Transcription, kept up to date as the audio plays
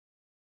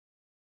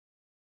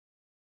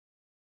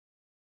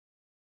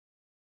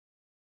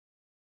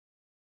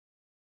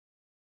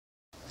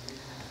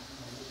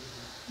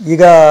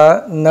ಈಗ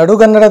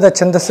ನಡುಗನ್ನಡದ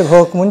ಛಂದಸ್ಸಿಗೆ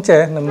ಹೋಗೋಕ್ಕೆ ಮುಂಚೆ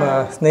ನಮ್ಮ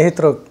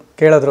ಸ್ನೇಹಿತರು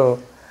ಕೇಳಿದ್ರು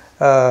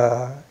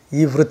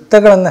ಈ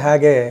ವೃತ್ತಗಳನ್ನು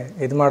ಹೇಗೆ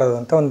ಇದು ಮಾಡೋದು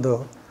ಅಂತ. ಒಂದು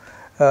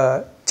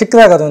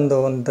ಚಿಕ್ಕದಾಗ ಅದೊಂದು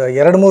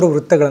 2-3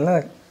 ವೃತ್ತಗಳನ್ನು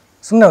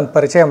ಸುಮ್ಮನೆ ಒಂದು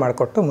ಪರಿಚಯ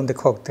ಮಾಡಿಕೊಟ್ಟು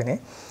ಮುಂದಕ್ಕೆ ಹೋಗ್ತೀನಿ.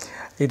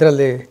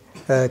 ಇದರಲ್ಲಿ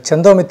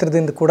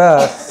ಛಂದೋಮಿತ್ರದಿಂದ ಕೂಡ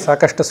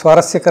ಸಾಕಷ್ಟು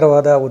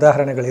ಸ್ವಾರಸ್ಯಕರವಾದ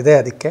ಉದಾಹರಣೆಗಳಿದೆ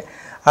ಅದಕ್ಕೆ.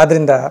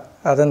 ಆದ್ದರಿಂದ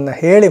ಅದನ್ನು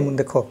ಹೇಳಿ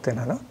ಮುಂದಕ್ಕೆ ಹೋಗ್ತೇನೆ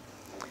ನಾನು.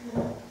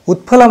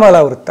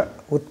 ಉತ್ಫಲಮಾಲಾ ವೃತ್ತ.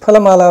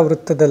 ಉತ್ಫಲಮಾಲಾ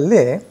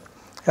ವೃತ್ತದಲ್ಲಿ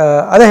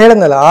ಅದೇ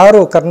ಹೇಳಿದ್ನಲ್ಲ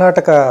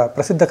 6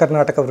 ಪ್ರಸಿದ್ಧ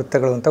ಕರ್ನಾಟಕ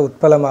ವೃತ್ತಗಳು ಅಂತ.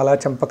 ಉತ್ಪಲಮಾಲಾ,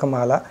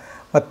 ಚಂಪಕಮಾಲಾ,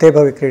 ಮತ್ತೇಭ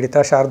ವಿಕ್ರೀಡಿತ,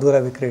 ಶಾರ್ದೂಲ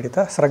ವಿಕ್ರೀಡಿತ,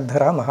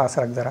 ಸ್ರಗ್ಧರ,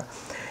 ಮಹಾಸ್ರಗ್ಧರ.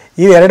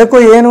 ಇವೆರಡಕ್ಕೂ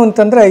ಏನು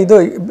ಅಂತಂದರೆ ಇದು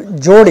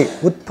ಜೋಡಿ.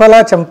 ಉತ್ಫಲ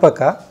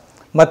ಚಂಪಕ,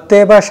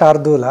 ಮತ್ತೇಭ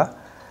ಶಾರ್ದೂಲ,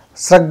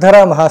 ಸ್ರಗ್ಧರ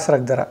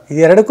ಮಹಾಸ್ರಗ್ಧರ,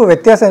 ಇದೆರಡಕ್ಕೂ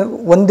ವ್ಯತ್ಯಾಸ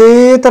ಒಂದೇ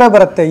ಥರ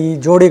ಬರುತ್ತೆ ಈ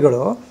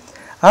ಜೋಡಿಗಳು.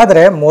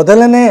 ಆದರೆ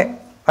ಮೊದಲನೇ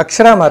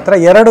ಅಕ್ಷರ ಮಾತ್ರ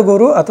 2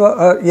 ಗುರು ಅಥವಾ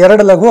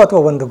 2 ಲಘು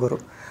ಅಥವಾ 1 ಗುರು.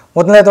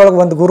 ಮೊದಲನೇದೊಳಗೆ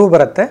 1 ಗುರು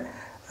ಬರುತ್ತೆ.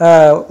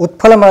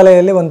 ಉತ್ಫಲ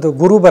ಮಾಲೆಯಲ್ಲಿ 1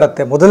 ಗುರು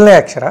ಬರುತ್ತೆ ಮೊದಲನೇ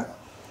ಅಕ್ಷರ.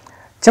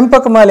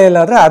 ಚಂಪಕ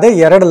ಮಾಲೆಯಲ್ಲಾದರೆ ಅದೇ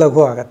 2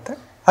 ಲಘು ಆಗುತ್ತೆ.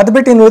 ಅದು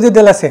ಬಿಟ್ಟು ಇನ್ನು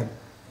ಉಳಿದಿದ್ದೆಲ್ಲ ಸೇಮ್.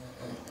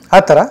 ಆ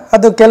ಥರ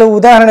ಅದು ಕೆಲವು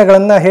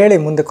ಉದಾಹರಣೆಗಳನ್ನು ಹೇಳಿ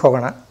ಮುಂದಕ್ಕೆ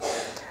ಹೋಗೋಣ.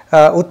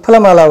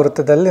 ಉತ್ಫಲಮಾಲಾ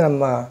ವೃತ್ತದಲ್ಲಿ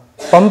ನಮ್ಮ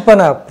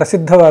ಪಂಪನ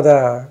ಪ್ರಸಿದ್ಧವಾದ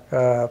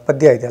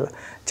ಪದ್ಯ ಇದೆಯಲ್ಲ,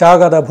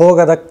 ಚಾಗದ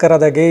ಭೋಗದ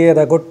ಕರದ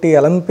ಗೇಯದ ಗೊಟ್ಟಿಯ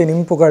ಲಂಪಿ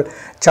ನಿಂಪುಗಳು,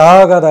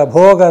 ಚಾಗದ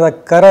ಭೋಗದ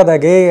ಕರದ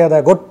ಗೇಯದ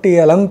ಗೊಟ್ಟಿಯ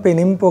ಲಂಪಿ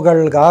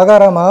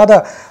ನಿಂಪುಗಳ್ಗಾಗರ ಮಾದ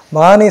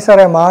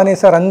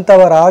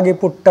ಮಾನಿಸರಂಥವರಾಗಿ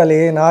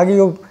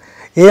ಪುಟ್ಟಲೇನಾಗಿಯೂ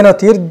ಏನೋ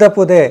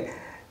ತೀರ್ಧಪುದೆ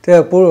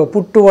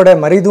ಪುಟ್ಟುವಡೆ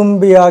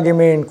ಮರಿದುಂಬಿಯಾಗಿ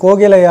ಮೇಣ್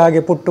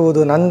ಕೋಗಿಲೆಯಾಗಿ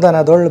ಪುಟ್ಟುವುದು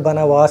ನಂದನದೊಳ್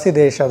ಬನವಾಸಿ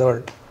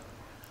ದೇಶದೊಳ್.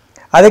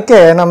 ಅದಕ್ಕೆ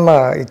ನಮ್ಮ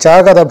ಈ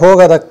ಚಾಗದ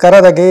ಭೋಗದ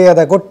ಕರದ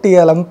ಗೇಯದ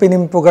ಗೊಟ್ಟಿಯ ಲಂಪಿ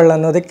ನಿಂಪುಗಳು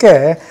ಅನ್ನೋದಕ್ಕೆ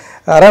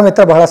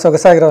ಆರಾಮಿತ್ರ ಬಹಳ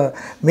ಸೊಗಸಾಗಿರೋ,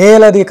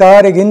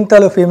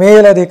 ಮೇಲಧಿಕಾರಿಗಿಂತಲೂ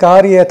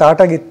ಫಿಮೇಲಧಿಕಾರಿಯ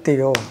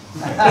ತಾಟಗಿತ್ತಿಯೋ.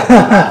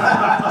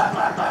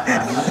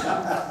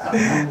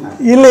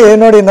 ಇಲ್ಲಿ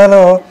ನೋಡಿ, ನಾನು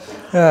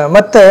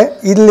ಮತ್ತೆ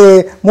ಇಲ್ಲಿ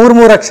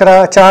 3 ಅಕ್ಷರ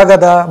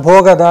ಚಾಗದ,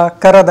 ಭೋಗದ,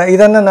 ಕರದ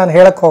ಇದನ್ನು ನಾನು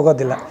ಹೇಳಕ್ಕೆ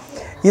ಹೋಗೋದಿಲ್ಲ.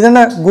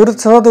 ಇದನ್ನು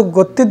ಗುರುತಿಸೋದು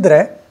ಗೊತ್ತಿದ್ದರೆ,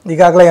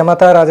 ಈಗಾಗಲೇ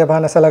ಯಮತ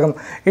ರಾಜಭಾನ ಸಲಗಮ್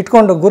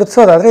ಇಟ್ಕೊಂಡು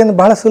ಗುರುತಿಸೋದಾದರೆ ಇನ್ನು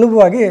ಬಹಳ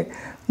ಸುಲಭವಾಗಿ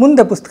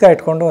ಮುಂದೆ ಪುಸ್ತಕ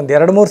ಇಟ್ಕೊಂಡು ಒಂದು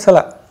 2-3 ಸಲ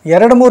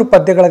 2-3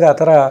 ಪದ್ಯಗಳಿಗೆ ಆ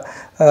ಥರ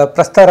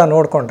ಪ್ರಸ್ತಾರ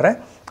ನೋಡಿಕೊಂಡ್ರೆ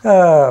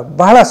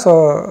ಬಹಳ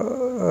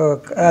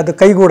ಅದು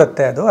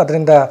ಕೈಗೂಡುತ್ತೆ.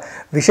 ಅದರಿಂದ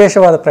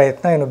ವಿಶೇಷವಾದ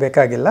ಪ್ರಯತ್ನ ಏನು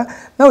ಬೇಕಾಗಿಲ್ಲ.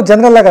 ನಾವು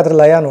ಜನರಲ್ಲಾಗಿ ಅದರ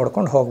ಲಯ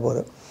ನೋಡ್ಕೊಂಡು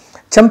ಹೋಗ್ಬೋದು.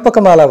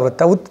 ಚಂಪಕಮಾಲಾ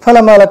ವೃತ್ತ.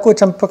 ಉತ್ಫಲಮಾಲಕ್ಕೂ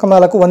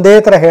ಚಂಪಕಮಾಲಕ್ಕೂ ಒಂದೇ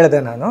ಥರ ಹೇಳಿದೆ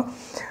ನಾನು.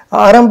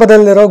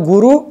 ಆರಂಭದಲ್ಲಿರೋ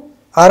ಗುರು,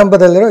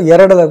 ಆರಂಭದಲ್ಲಿರೋ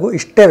 2 ಲಘು,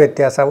 ಇಷ್ಟೇ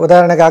ವ್ಯತ್ಯಾಸ.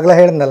 ಉದಾಹರಣೆಗೆ ಆಗಲೇ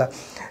ಹೇಳಿದ್ನಲ್ಲ,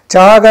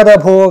 ಚಾಗದ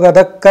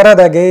ಭೋಗದ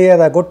ಕರದ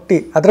ಗೇಯದ ಗೊಟ್ಟಿ,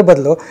 ಅದ್ರ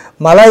ಬದಲು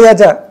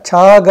ಮಲಯಜ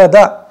ಚಾಗದ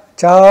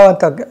ಚಾ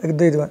ಅಂತ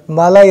ಇದು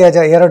ಮಲಯಜ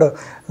 2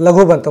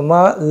 ಲಘು ಬಂತು.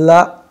 ಲ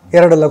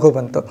 2 ಲಘು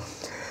ಬಂತು.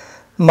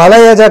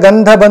 ಮಲಯಜ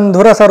ಗಂಧ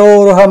ಬಂಧುರ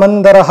ಸರೋರುಹ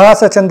ಮಂದರ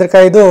ಹಾಸ ಚಂದ್ರಿಕಾ.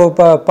 ಇದು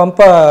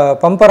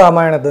ಪಂಪ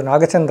ರಾಮಾಯಣದ್ದು,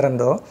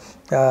 ನಾಗಚಂದ್ರಂದು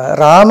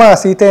ರಾಮ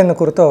ಸೀತೆಯನ್ನು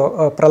ಕುರಿತು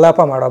ಪ್ರಲಾಪ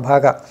ಮಾಡೋ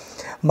ಭಾಗ.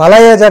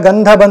 ಮಲಯಜ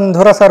ಗಂಧ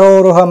ಬಂಧುರ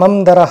ಸರೋರುಹ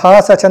ಮಂದರ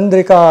ಹಾಸ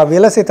ಚಂದ್ರಿಕಾ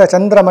ವಿಲಸಿತ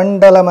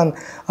ಚಂದ್ರಮಂಡಲಮನ್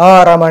ಆ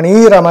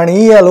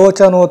ರಮಣೀಯ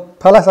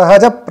ಲೋಚನೋತ್ಫಲ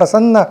ಸಹಜ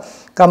ಪ್ರಸನ್ನ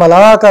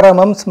ಕಮಲಾಕರ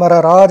ಮಂಸ್ಮರ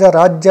ರಾಜ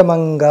ರಾಜ್ಯ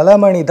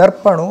ಮಂಗಲಮಣಿ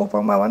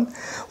ದರ್ಪಣೋಪಮವನ್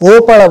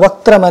ಓಪಳ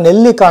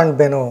ವಕ್ರಮನೆಲ್ಲಿ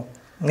ಕಾಣ್ಬೇನು.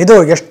 ಇದು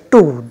ಎಷ್ಟು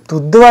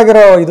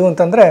ಉದ್ದವಾಗಿರೋ ಇದು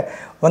ಅಂತಂದರೆ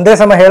ಒಂದೇ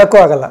ಸಮ ಹೇಳೋಕ್ಕೂ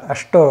ಆಗಲ್ಲ,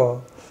 ಅಷ್ಟು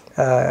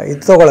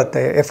ಇದು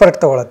ತೊಗೊಳುತ್ತೆ, ಎಫರ್ಟ್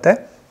ತೊಗೊಳುತ್ತೆ.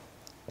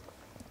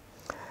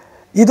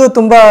 ಇದು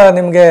ತುಂಬ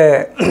ನಿಮಗೆ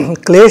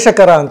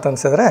ಕ್ಲೇಶಕರ ಅಂತ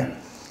ಅನ್ಸಿದ್ರೆ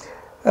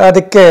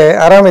ಅದಕ್ಕೆ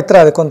ಆರಾಮಿತ್ರ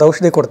ಅದಕ್ಕೊಂದು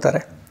ಔಷಧಿ ಕೊಡ್ತಾರೆ.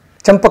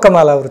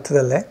 ಚಂಪಕಮಾಲಾ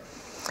ವೃತ್ತದಲ್ಲೇ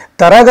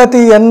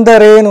ತರಗತಿ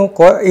ಎಂದರೇನು,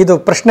 ಇದು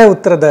ಪ್ರಶ್ನೆ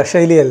ಉತ್ತರದ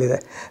ಶೈಲಿಯಲ್ಲಿದೆ.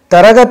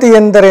 ತರಗತಿ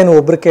ಎಂದರೇನು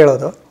ಒಬ್ಬರು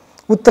ಕೇಳೋದು,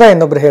 ಉತ್ತರ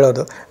ಇನ್ನೊಬ್ರು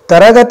ಹೇಳೋದು.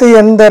 ತರಗತಿ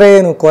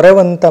ಎಂದರೇನು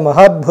ಕೊರೆವಂತ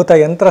ಮಹಾದ್ಭುತ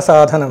ಯಂತ್ರ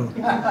ಸಾಧನಂ,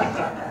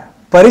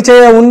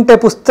 ಪರಿಚಯ ಉಂಟೆ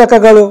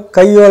ಪುಸ್ತಕಗಳು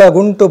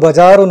ಕೈಯೊಳಗುಂಟು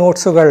ಬಜಾರು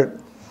ನೋಟ್ಸುಗಳು,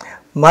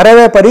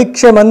 ಮರವೆ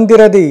ಪರೀಕ್ಷೆ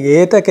ಮಂದಿರದಿ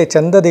ಏತಕ್ಕೆ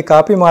ಚಂದದಿ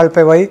ಕಾಪಿ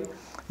ಮಾಳ್ಪೆವೈ,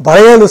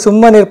 ಬರೆಯಲು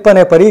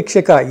ಸುಮ್ಮನಿರ್ಪನೆ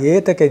ಪರೀಕ್ಷಿಕ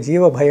ಏತಕ್ಕೆ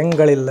ಜೀವ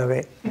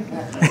ಭಯಗಳಿಲ್ಲವೇ.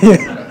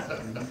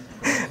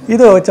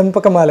 ಇದು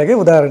ಚಂಪಕಮಾಲೆಗೆ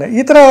ಉದಾಹರಣೆ.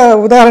 ಈ ಥರ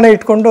ಉದಾಹರಣೆ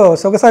ಇಟ್ಕೊಂಡು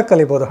ಸೊಗಸಾಗಿ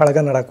ಕಲಿಬೋದು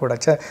ಹಳಗನ್ನಡ ಕೂಡ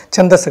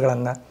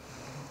ಛಂದಸ್ಸುಗಳನ್ನು.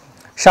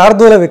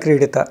 ಶಾರ್ದೂಲ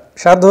ವಿಕ್ರೀಡಿತ.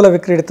 ಶಾರ್ದೂಲ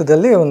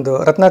ವಿಕ್ರೀಡಿತದಲ್ಲಿ ಒಂದು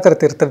ರತ್ನಾಕರ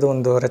ತೀರ್ಥದ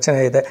ಒಂದು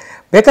ರಚನೆ ಇದೆ,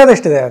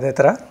 ಬೇಕಾದಷ್ಟಿದೆ ಅದೇ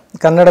ಥರ.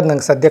 ಕನ್ನಡದ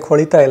ನಂಗೆ ಸದ್ಯಕ್ಕೆ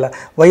ಹೊಳಿತಾ ಇಲ್ಲ.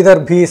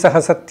 ವೈದರ್ಭಿ ಸಹ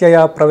ಸತ್ಯಯ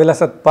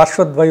ಪ್ರವಿಲಸತ್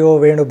ಪಾರ್ಶ್ವದ್ವಯೋ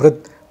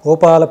ವೇಣುಭೃದ್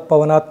ಗೋಪಾಲ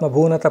ಪವನಾತ್ಮ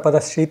ಭೂನತ ಪದ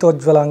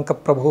ಶೀತೋಜ್ವಲಾಂಕ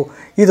ಪ್ರಭು.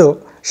 ಇದು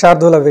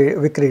ಶಾರ್ದೂಲ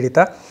ವಿಕ್ರೀಡಿತ.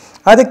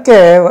 ಅದಕ್ಕೆ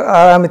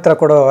ಆಮಿತ್ರ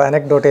ಕೊಡೋ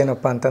ಅನೆಕ್ಡೋಟ್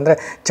ಏನಪ್ಪ ಅಂತಂದರೆ,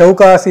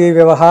 ಚೌಕಾಸಿ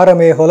ವ್ಯವಹಾರ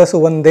ಮೇ ಹೊಲಸು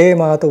ಒಂದೇ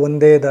ಮಾತು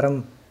ಒಂದೇ ದರಂ.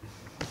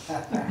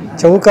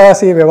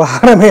 ಚೌಕಾಸಿ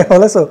ವ್ಯವಹಾರ ಮೇ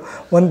ಹೊಲಸು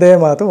ಒಂದೇ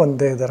ಮಾತು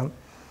ಒಂದೇ ದರಂ.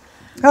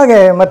 ಹಾಗೆ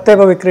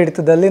ಮತ್ತೇಭ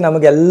ವಿಕ್ರೀಡಿತದಲ್ಲಿ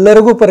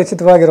ನಮಗೆಲ್ಲರಿಗೂ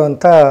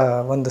ಪರಿಚಿತವಾಗಿರುವಂಥ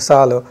ಒಂದು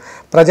ಸಾಲು,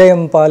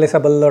 ಪ್ರಜೆಯಂ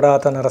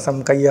ಪಾಲಿಸಬಲ್ಲೊಡಾತ ನರಸಂ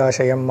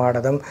ಕೈಯಾಶಯಂ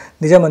ಮಾಡದಂ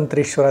ನಿಜ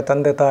ಮಂತ್ರೀಶ್ವರ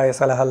ತಂದೆ ತಾಯ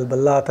ಸಲಹಲ್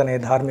ಬಲ್ಲಾತನೇ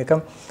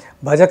ಧಾರ್ಮಿಕಂ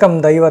ಭಜಕಂ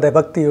ದೈವದೆ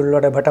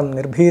ಭಕ್ತಿಯುಳ್ಳೊಡೆ ಭಟಂ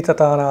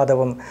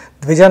ನಿರ್ಭೀತತಾನಾದವಂ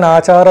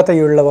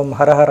ದ್ವಿಜನಾಚಾರತೆಯುಳ್ಳವಂ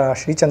ಹರಹರ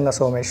ಶ್ರೀಚನ್ನ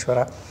ಸೋಮೇಶ್ವರ.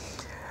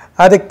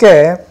 ಅದಕ್ಕೆ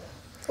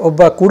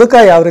ಒಬ್ಬ ಕುಡುಕ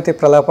ಯಾವ ರೀತಿ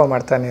ಪ್ರಲಾಪ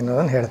ಮಾಡ್ತಾನೆ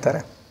ಅನ್ನೋದನ್ನು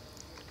ಹೇಳ್ತಾರೆ.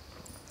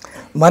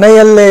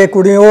 ಮನೆಯಲ್ಲೇ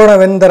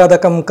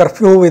ಕುಡಿಯೋಣವೆಂದರದಕಂ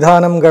ಕರ್ಫ್ಯೂ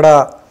ವಿಧಾನಂ ಗಡ,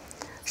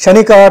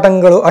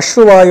 ಶನಿಕಾಟಂಗಳು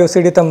ಅಶ್ರುವಾಯು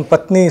ಸಿಡಿತಂ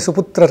ಪತ್ನಿ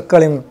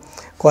ಸುಪುತ್ರರ್ಕಳಿಂ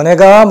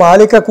ಕೊನೆಗಾ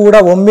ಮಾಲಿಕ ಕೂಡ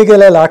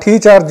ಒಮ್ಮಿಗೆಲೆ ಲಾಠಿ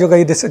ಚಾರ್ಜು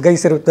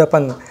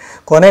ಗೈಸಿರುತ್ತಪನ್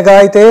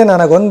ಕೊನೆಗಾಯ್ತೇ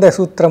ನನಗೊಂದೆ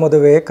ಸೂತ್ರ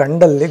ಮದುವೆ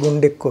ಕಂಡಲ್ಲಿ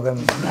ಗುಂಡಿಕ್ಕುವೆಂ.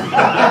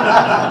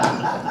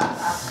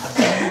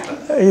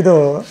 ಇದು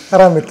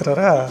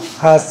ಅರಾಮಿತ್ರರ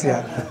ಹಾಸ್ಯ.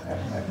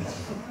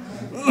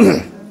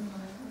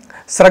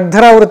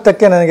 ಸ್ರಗ್ಧರ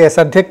ವೃತ್ತಕ್ಕೆ ನನಗೆ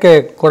ಸದ್ಯಕ್ಕೆ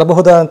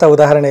ಕೊಡಬಹುದಾದಂಥ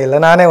ಉದಾಹರಣೆ ಇಲ್ಲ.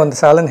 ನಾನೇ ಒಂದು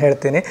ಸಾಲನ್ನು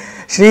ಹೇಳ್ತೀನಿ.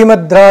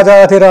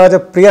 ಶ್ರೀಮದ್ರಾಜಾಧಿರಾಜ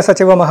ಪ್ರಿಯ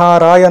ಸಚಿವ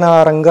ಮಹಾರಾಯನ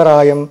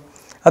ರಂಗರಾಯಂ,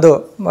 ಅದು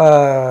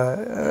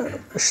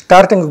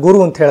ಸ್ಟಾರ್ಟಿಂಗ್ ಗುರು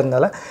ಅಂತ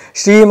ಹೇಳಿದ್ನಲ್ಲ,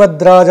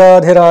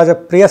 ಶ್ರೀಮದ್ರಾಜಾಧಿರಾಜ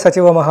ಪ್ರಿಯ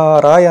ಸಚಿವ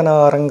ಮಹಾರಾಯನ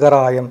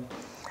ರಂಗರಾಯಂ.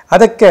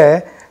 ಅದಕ್ಕೆ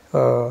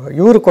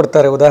ಇವರು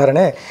ಕೊಡ್ತಾರೆ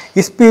ಉದಾಹರಣೆ.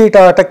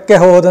 ಇಸ್ಪೀಟಾಟಕ್ಕೆ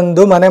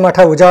ಹೋದಂದು ಮನೆ ಮಠ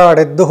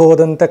ಉಜಾಡೆದ್ದು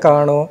ಹೋದಂತೆ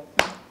ಕಾಣು.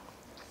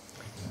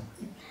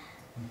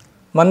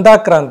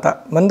 ಮಂದಾಕ್ರಾಂತ.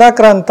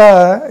 ಮಂದಾಕ್ರಾಂತ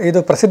ಇದು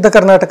ಪ್ರಸಿದ್ಧ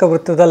ಕರ್ನಾಟಕ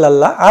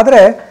ವೃತ್ತದಲ್ಲ,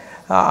 ಆದರೆ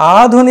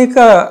ಆಧುನಿಕ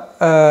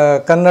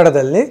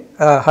ಕನ್ನಡದಲ್ಲಿ,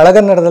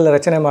 ಹಳಗನ್ನಡದಲ್ಲಿ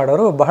ರಚನೆ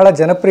ಮಾಡೋರು ಬಹಳ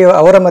ಜನಪ್ರಿಯ,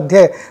 ಅವರ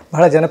ಮಧ್ಯೆ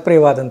ಬಹಳ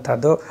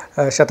ಜನಪ್ರಿಯವಾದಂಥದ್ದು.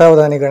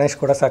 ಶತಾವಧಾನಿ ಗಣೇಶ್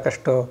ಕೂಡ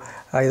ಸಾಕಷ್ಟು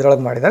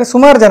ಇದರೊಳಗೆ ಮಾಡಿದ್ದಾರೆ.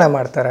 ಸುಮಾರು ಜನ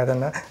ಮಾಡ್ತಾರೆ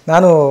ಅದನ್ನು.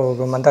 ನಾನು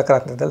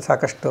ಮಂದಾಕ್ರಾಂತದಲ್ಲಿ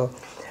ಸಾಕಷ್ಟು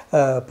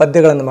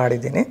ಪದ್ಯಗಳನ್ನು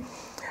ಮಾಡಿದ್ದೀನಿ.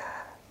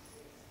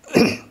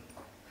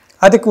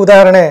 ಅದಕ್ಕೆ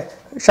ಉದಾಹರಣೆ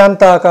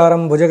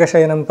ಶಾಂತಾಕಾರಂ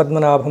ಭುಜಗಶಯನಂ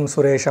ಪದ್ಮನಾಭಂ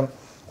ಸುರೇಶಂ.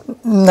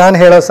 ನಾನು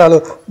ಹೇಳೋ ಸಾಲು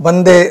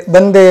ಬಂದೇ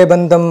ಬಂದೇ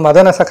ಬಂದಂ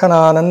ಮದನ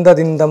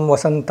ಸಖನಾನಂದದಿಂದಂ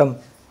ವಸಂತಂ.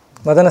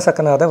 ಮದನ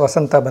ಸಖನಾದ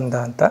ವಸಂತ ಬಂದ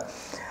ಅಂತ.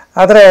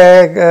 ಆದರೆ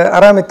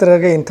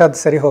ಅರಾಮಿತ್ರರಿಗೆ ಇಂಥದ್ದು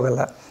ಸರಿ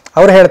ಹೋಗಲ್ಲ.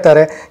 ಅವ್ರು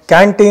ಹೇಳ್ತಾರೆ,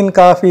 ಕ್ಯಾಂಟೀನ್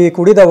ಕಾಫಿ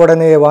ಕುಡಿದ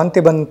ಒಡನೆ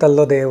ವಾಂತಿ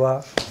ಬಂತಲ್ಲೋ ದೇವ.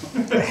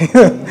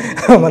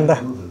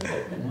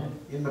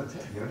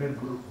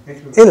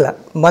 ಇಲ್ಲ,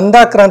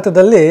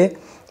 ಮಂದಾಕ್ರಾಂತದಲ್ಲಿ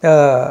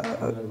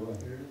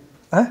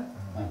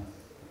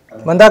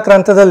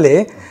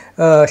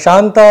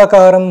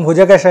ಶಾಂತಾಕಾರಂ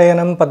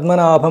ಭುಜಗಶಯನಂ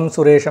ಪದ್ಮನಾಭಂ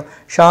ಸುರೇಶಂ.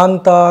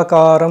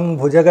 ಶಾಂತಾಕಾರಂ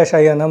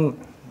ಭುಜಗಶಯನಂ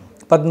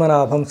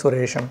ಪದ್ಮನಾಭಂ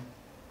ಸುರೇಶಂ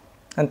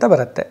ಅಂತ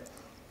ಬರುತ್ತೆ.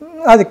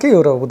 ಅದಕ್ಕೆ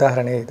ಇವರ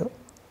ಉದಾಹರಣೆ ಇದು.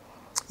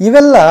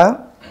 ಇವೆಲ್ಲ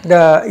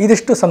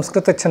ಇದಿಷ್ಟು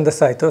ಸಂಸ್ಕೃತ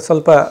ಛಂದಸ್ಸಾಯಿತು.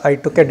 ಸ್ವಲ್ಪ ಐ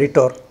ಟುಕ್ ಎ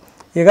ಡಿಟೋರ್.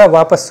 ಈಗ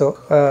ವಾಪಸ್ಸು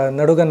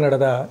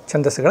ನಡುಗನ್ನಡದ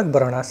ಛಂದಸ್ಸುಗಳಿಗೆ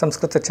ಬರೋಣ.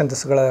 ಸಂಸ್ಕೃತ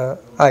ಛಂದಸ್ಸುಗಳ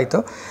ಆಯಿತು.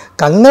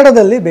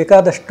 ಕನ್ನಡದಲ್ಲಿ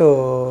ಬೇಕಾದಷ್ಟು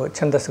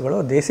ಛಂದಸ್ಸುಗಳು,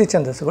 ದೇಸಿ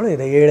ಛಂದಸ್ಸುಗಳು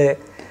ಇದೆ. ಏಳೆ,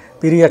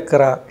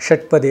 ಪಿರಿಯಕ್ಕರ,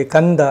 ಷಟ್ಪದಿ,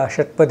 ಕಂದ,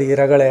 ಷಟ್ಪದಿ,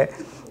 ರಗಳೆ,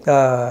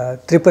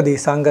 ತ್ರಿಪದಿ,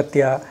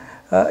 ಸಾಂಗತ್ಯ,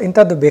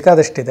 ಇಂಥದ್ದು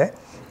ಬೇಕಾದಷ್ಟಿದೆ.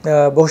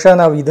 ಬಹುಶಃ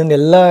ನಾವು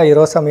ಇದನ್ನೆಲ್ಲ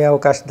ಇರೋ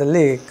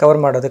ಸಮಯಾವಕಾಶದಲ್ಲಿ ಕವರ್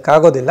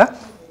ಮಾಡೋದಕ್ಕಾಗೋದಿಲ್ಲ.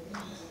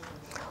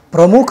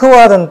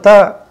 ಪ್ರಮುಖವಾದಂಥ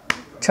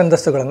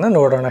ಛಂದಸ್ಸುಗಳನ್ನು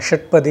ನೋಡೋಣ.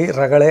 ಷಟ್ಪದಿ,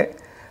 ರಗಳೆ,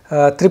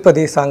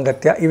 ತ್ರಿಪದಿ,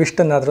 ಸಾಂಗತ್ಯ,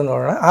 ಇವಿಷ್ಟನ್ನಾದರೂ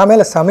ನೋಡೋಣ.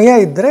 ಆಮೇಲೆ ಸಮಯ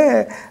ಇದ್ದರೆ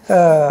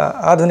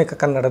ಆಧುನಿಕ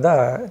ಕನ್ನಡದ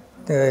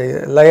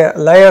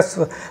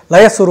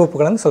ಲಯ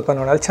ಸ್ವರೂಪಗಳನ್ನು ಸ್ವಲ್ಪ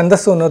ನೋಡೋಣ. ಅಲ್ಲಿ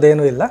ಛಂದಸ್ಸು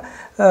ಅನ್ನೋದೇನೂ ಇಲ್ಲ,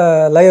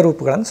 ಲಯ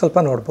ರೂಪಗಳನ್ನು ಸ್ವಲ್ಪ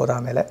ನೋಡ್ಬೋದು.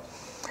 ಆಮೇಲೆ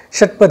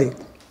ಷಟ್ಪದಿ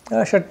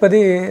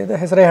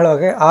ಹೆಸರೇ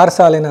ಹೇಳುವಾಗೆ 6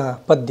 ಸಾಲಿನ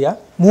ಪದ್ಯ,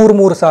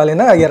 3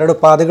 ಸಾಲಿನ 2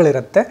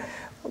 ಪಾದಗಳಿರುತ್ತೆ.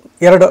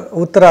 2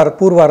 ಉತ್ತರಾರ್ಧ,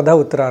 ಪೂರ್ವಾರ್ಧ,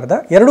 ಉತ್ತರಾರ್ಧ,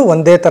 2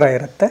 ಒಂದೇ ಥರ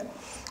ಇರುತ್ತೆ.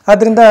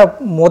 ಆದ್ದರಿಂದ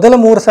ಮೊದಲ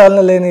 3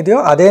 ಸಾಲಿನಲ್ಲಿ ಏನಿದೆಯೋ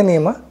ಅದೇ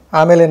ನಿಯಮ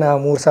ಆಮೇಲಿನ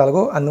 3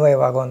 ಸಾಲಿಗೂ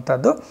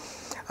ಅನ್ವಯವಾಗುವಂಥದ್ದು.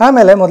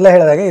 ಆಮೇಲೆ ಮೊದಲೇ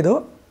ಹೇಳಿದಾಗೆ ಇದು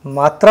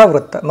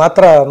ಮಾತ್ರಾವೃತ್ತ,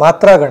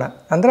 ಮಾತ್ರಾಗಣ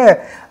ಅಂದರೆ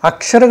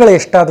ಅಕ್ಷರಗಳು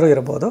ಎಷ್ಟಾದರೂ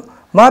ಇರ್ಬೋದು,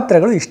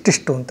 ಮಾತ್ರೆಗಳು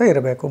ಇಷ್ಟಿಷ್ಟು ಅಂತ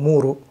ಇರಬೇಕು.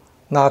 3,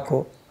 4,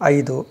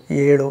 5,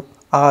 7,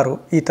 6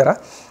 ಈ ಥರ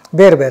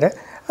ಬೇರೆ ಬೇರೆ.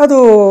 ಅದು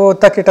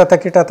ತಕಿಟ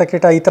ತಕಿಟ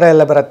ತಕಿಟ ಈ ಥರ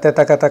ಎಲ್ಲ ಬರುತ್ತೆ.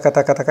 ತಕ ತಕ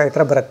ತಕ ತಕ ಈ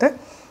ಥರ ಬರುತ್ತೆ,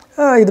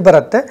 ಇದು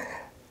ಬರುತ್ತೆ.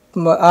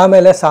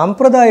 ಆಮೇಲೆ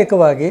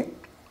ಸಾಂಪ್ರದಾಯಿಕವಾಗಿ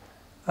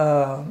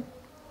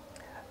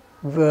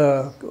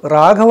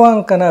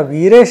ರಾಘವಾಂಕನ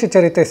ವೀರೇಶ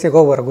ಚರಿತೆ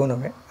ಸಿಗೋವರೆಗೂ,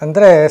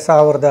 ಅಂದರೆ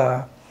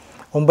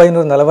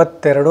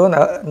 1942,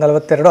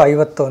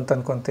 50 ಅಂತ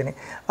ಅಂದ್ಕೊತೀನಿ,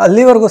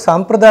 ಅಲ್ಲಿವರೆಗೂ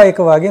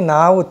ಸಾಂಪ್ರದಾಯಿಕವಾಗಿ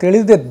ನಾವು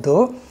ತಿಳಿದಿದ್ದು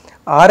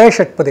 6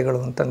 ಷಟ್ಪದಿಗಳು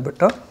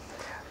ಅಂತಂದ್ಬಿಟ್ಟು.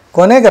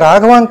 ಕೊನೆಗೆ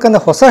ರಾಘವಾಂಕನ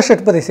ಹೊಸ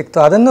ಷಟ್ಪದಿ ಸಿಕ್ತು.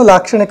 ಅದನ್ನು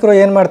ಲಾಕ್ಷಣಿಕರು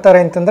ಏನು ಮಾಡ್ತಾರೆ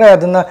ಅಂತಂದರೆ,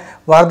 ಅದನ್ನು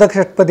ವಾರ್ಧಕ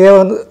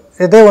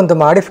ಷಟ್ಪದಿಯದೇ ಒಂದು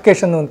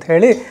ಮಾಡಿಫಿಕೇಷನ್ನು ಅಂತ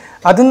ಹೇಳಿ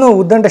ಅದನ್ನು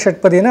ಉದ್ದಂಡ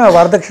ಷಟ್ಪದಿನ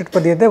ವಾರ್ಧಕ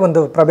ಷಟ್ಪದಿಯದೇ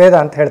ಒಂದು ಪ್ರಭೇದ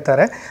ಅಂತ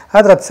ಹೇಳ್ತಾರೆ.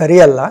 ಆದರೆ ಅದು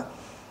ಸರಿಯಲ್ಲ.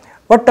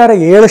 ಒಟ್ಟಾರೆ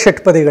 7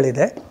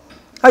 ಷಟ್ಪದಿಗಳಿದೆ.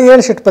 ಆ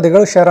 7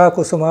 ಷಟ್ಪದಿಗಳು ಶರ,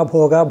 ಕುಸುಮ,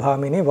 ಭೋಗ,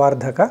 ಭಾಮಿನಿ,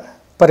 ವಾರ್ಧಕ,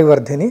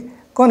 ಪರಿವರ್ಧಿನಿ,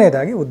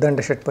 ಕೊನೆಯದಾಗಿ ಉದ್ದಂಡ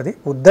ಷಟ್ಪದಿ.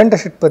 ಉದ್ದಂಡ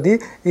ಷಟ್ಪದಿ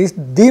ಈಸ್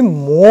ದಿ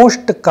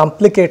ಮೋಸ್ಟ್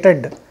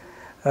ಕಾಂಪ್ಲಿಕೇಟೆಡ್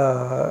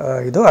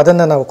ಇದು.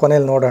 ಅದನ್ನು ನಾವು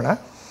ಕೊನೆಯಲ್ಲಿ ನೋಡೋಣ.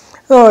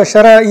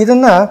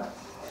 ಇದನ್ನು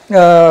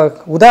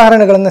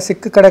ಉದಾಹರಣೆಗಳನ್ನು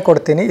ಸಿಕ್ಕ ಕಡೆ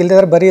ಕೊಡ್ತೀನಿ.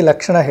 ಇಲ್ಲದ್ರೆ ಬರೀ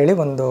ಲಕ್ಷಣ ಹೇಳಿ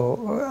ಒಂದು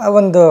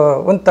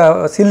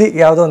ಸಿಲಿ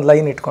ಯಾವುದೋ ಒಂದು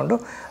ಲೈನ್ ಇಟ್ಕೊಂಡು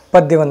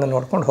ಪದ್ಯವನ್ನು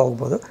ನೋಡ್ಕೊಂಡು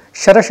ಹೋಗ್ಬೋದು.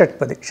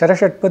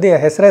 ಶರಷಟ್ಪದಿಯ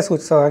ಹೆಸರೇ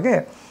ಸೂಚಿಸೋ ಹಾಗೆ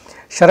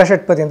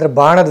ಶರಷಟ್ಪದಿ ಅಂದರೆ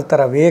ಬಾಣದ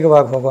ಥರ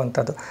ವೇಗವಾಗಿ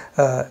ಹೋಗುವಂಥದ್ದು.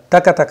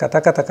 ತಕ ತಕ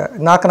ತಕ ತಕ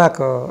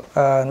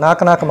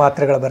 4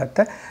 ಮಾತ್ರೆಗಳು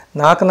ಬರುತ್ತೆ.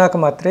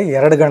 4 ಮಾತ್ರೆ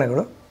 2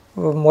 ಗಣಗಳು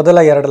ಮೊದಲ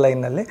 2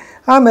 ಲೈನ್ನಲ್ಲಿ.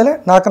 ಆಮೇಲೆ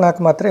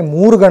 4 ಮಾತ್ರೆ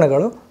 3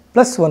 ಗಣಗಳು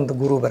ಪ್ಲಸ್ 1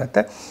 ಗುರು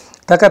ಬರುತ್ತೆ.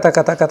 ತಕ ತಕ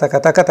ತಕ ತಕ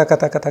ತಕ ತಕ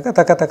ತಕ ತಕ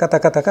ತಕ ತಕ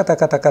ತಕ ತಕ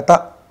ತಕ ತಕ ತ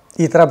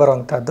ಈ ಥರ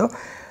ಬರುವಂಥದ್ದು.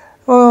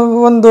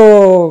 ಒಂದು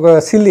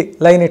ಸಿಲ್ಲಿ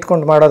ಲೈನ್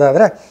ಇಟ್ಕೊಂಡು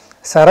ಮಾಡೋದಾದರೆ,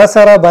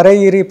 ಸರಸರ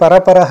ಬರೆಯಿರಿ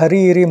ಪರಪರ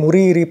ಹರಿಯಿರಿ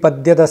ಮುರಿಯಿರಿ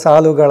ಪದ್ಯದ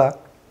ಸಾಲುಗಳ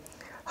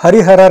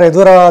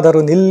ಹರಿಹರರೆದುರಾದರೂ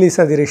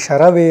ನಿಲ್ಲಿಸದಿರಿ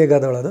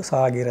ಶರವೇಗದೊಳದು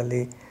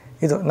ಸಾಗಿರಲಿ.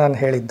 ಇದು ನಾನು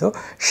ಹೇಳಿದ್ದು.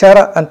 ಶರ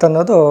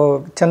ಅಂತನ್ನೋದು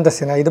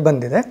ಛಂದಸ್ಸಿನ ಇದು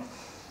ಬಂದಿದೆ.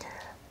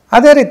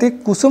 ಅದೇ ರೀತಿ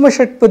ಕುಸುಮ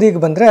ಷಟ್ಪದಿಗೆ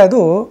ಬಂದರೆ ಅದು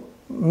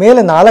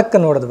ಮೇಲೆ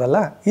 4 ನೋಡಿದ್ವಲ್ಲ,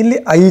 ಇಲ್ಲಿ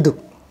 5.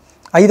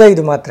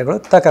 5 ಮಾತ್ರೆಗಳು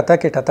ತಕ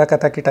ತಕಿಟ ತಕ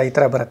ತಕಿಟ ಈ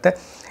ಥರ ಬರುತ್ತೆ.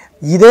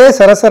 ಇದೇ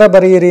ಸರಸರ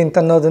ಬರೆಯಿರಿ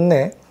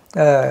ಅಂತನ್ನೋದನ್ನೇ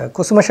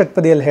ಕುಸುಮ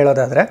ಷಟ್ಪದಿಯಲ್ಲಿ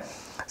ಹೇಳೋದಾದರೆ,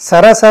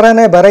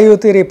 ಸರಸರನೆ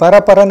ಬರೆಯುತ್ತೀರಿ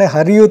ಪರಪರನೆ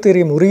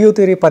ಹರಿಯುತ್ತೀರಿ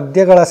ಮುರಿಯುತ್ತೀರಿ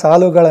ಪದ್ಯಗಳ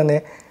ಸಾಲುಗಳನ್ನೇ,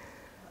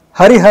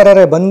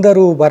 ಹರಿಹರರೆ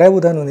ಬಂದರೂ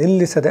ಬರೆಯುವುದನ್ನು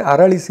ನಿಲ್ಲಿಸದೆ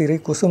ಅರಳಿಸಿರಿ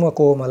ಕುಸುಮ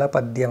ಕೋಮಲ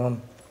ಪದ್ಯವಂ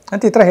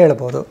ಅಂತ ಈ ಥರ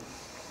ಹೇಳ್ಬೋದು.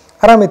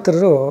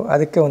 ಅರಾಮಿತ್ರರು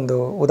ಅದಕ್ಕೆ ಒಂದು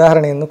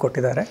ಉದಾಹರಣೆಯನ್ನು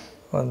ಕೊಟ್ಟಿದ್ದಾರೆ,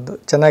 ಒಂದು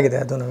ಚೆನ್ನಾಗಿದೆ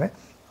ಅದೂ.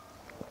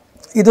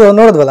 ಇದು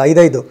ನೋಡಿದ್ವಲ್ಲ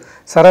 5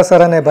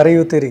 ಸರಸರನೆ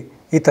ಬರೆಯುತ್ತೀರಿ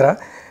ಈ ಥರ.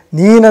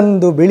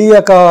 ನೀನಂದು ಬಿಳಿಯ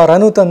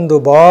ಕಾರನು ತಂದು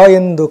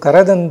ಬಾಯೆಂದು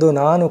ಕರೆದಂದು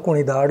ನಾನು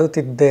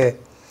ಕುಣಿದಾಡುತ್ತಿದ್ದೆ.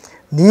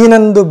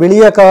 ನೀನಂದು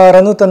ಬಿಳಿಯ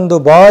ಕಾರನು ತಂದು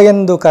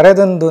ಬಾಯೆಂದು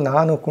ಕರೆದಂದು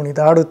ನಾನು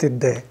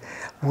ಕುಣಿದಾಡುತ್ತಿದ್ದೆ.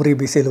 ಉರಿ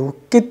ಬಿಸಿಲು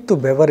ಉಕ್ಕಿತ್ತು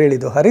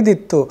ಬೆವರಿಳಿದು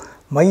ಹರಿದಿತ್ತು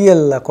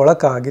ಮೈಯೆಲ್ಲ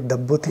ಕೊಳಕಾಗಿ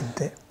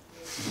ದಬ್ಬುತ್ತಿದ್ದೆ.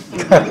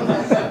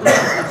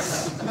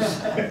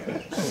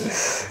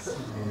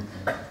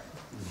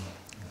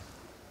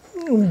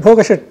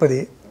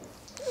 ಭೋಗಷಟ್ಪದಿ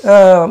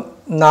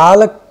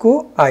 4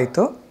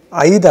 ಆಯಿತು,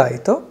 5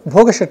 ಆಯಿತು.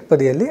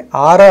 ಭೋಗಷಟ್ಪದಿಯಲ್ಲಿ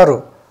 6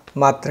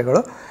 ಮಾತ್ರೆಗಳು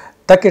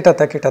ತಕಿಟ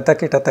ತಕಿಟ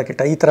ತಕಿಟ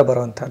ತಕಿಟ ಈ ಥರ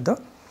ಬರುವಂಥದ್ದು.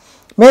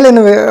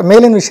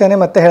 ಮೇಲಿನ ವಿಷಯನೇ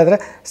ಮತ್ತೆ ಹೇಳಿದ್ರೆ,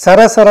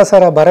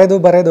 ಸರ ಬರೆದು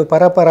ಬರೆದು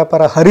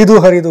ಪರ ಹರಿದು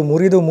ಹರಿದು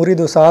ಮುರಿದು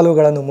ಮುರಿದು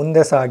ಸಾಲುಗಳನ್ನು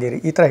ಮುಂದೆ ಸಾಗಿರಿ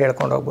ಈ ಥರ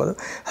ಹೇಳ್ಕೊಂಡು ಹೋಗ್ಬೋದು.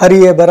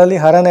 ಹರಿಯೇ ಬರಲಿ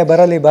ಹರನೆ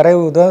ಬರಲಿ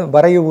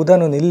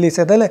ಬರೆಯುವುದನ್ನು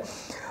ನಿಲ್ಲಿಸದಲೆ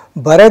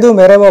ಬರೆದು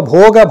ಮೆರವ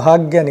ಭೋಗ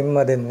ಭಾಗ್ಯ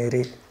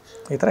ನಿಮ್ಮದೆನ್ನಿರಿ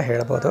ಈ ಥರ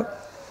ಹೇಳ್ಬೋದು.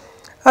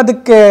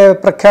 ಅದಕ್ಕೆ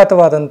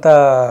ಪ್ರಖ್ಯಾತವಾದಂಥ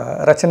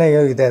ರಚನೆಯೂ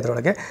ಇದೆ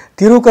ಅದರೊಳಗೆ.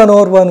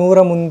 ತಿರುಕನೋರ್ವ ನೂರ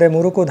ಮುಂದೆ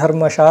ಮುರುಕು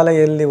ಧರ್ಮ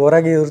ಶಾಲೆಯಲ್ಲಿ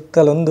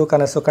ಹೊರಗಿರುತ್ತಲೊಂದು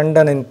ಕನಸು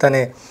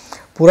ಕಂಡನೆಂತನೆ,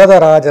 ಪುರದ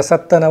ರಾಜ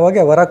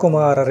ಸತ್ತನವಗೆ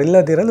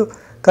ವರಕುಮಾರರಿಲ್ಲದಿರಲು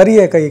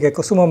ಕರಿಯ ಕೈಗೆ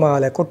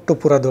ಕುಸುಮಮಾಲೆ ಕೊಟ್ಟು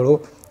ಪುರದಳು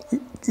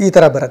ಈ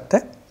ಥರ ಬರುತ್ತೆ.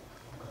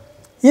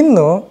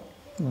 ಇನ್ನು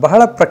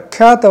ಬಹಳ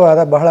ಪ್ರಖ್ಯಾತವಾದ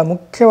ಬಹಳ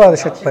ಮುಖ್ಯವಾದ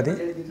ಷಟ್ಪದಿ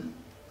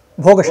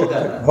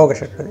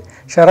ಭೋಗಷಟ್ಪದಿ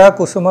ಶರ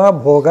ಕುಸುಮ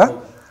ಭೋಗ.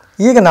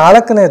 ಈಗ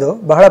 4ನೇದು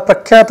ಬಹಳ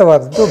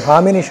ಪ್ರಖ್ಯಾತವಾದದ್ದು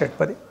ಭಾಮಿನಿ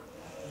ಷಟ್ಪದಿ.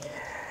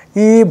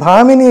 ಈ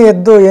ಭಾಮಿನಿ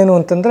ಎದ್ದು ಏನು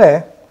ಅಂತಂದರೆ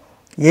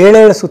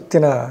 7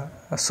 ಸುತ್ತಿನ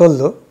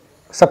ಸೊಲ್ಲು,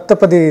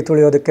 ಸಪ್ತಪದಿ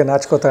ತುಳಿಯೋದಕ್ಕೆ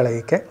ನಾಚ್ಕೋತಾಳೆ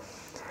ಈಕೆ.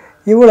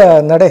 ಇವಳ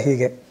ನಡೆ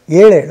ಹೀಗೆ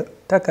 7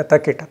 ತಕ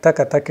ತಕಿಟ ತಕ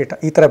ತಕಿಟ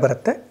ಈ ಥರ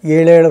ಬರುತ್ತೆ.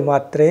 7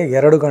 ಮಾತ್ರೆ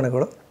 2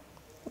 ಗಣಗಳು,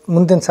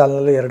 ಮುಂದಿನ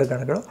ಸಾಲಿನಲ್ಲೂ 2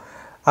 ಗಣಗಳು,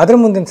 ಅದರ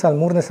ಮುಂದಿನ ಸಾಲು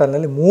 3ನೇ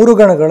ಸಾಲಿನಲ್ಲಿ 3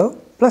 ಗಣಗಳು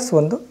ಪ್ಲಸ್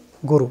 1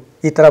 ಗುರು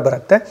ಈ ಥರ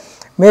ಬರುತ್ತೆ.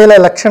 ಮೇಲೆ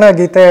ಲಕ್ಷಣ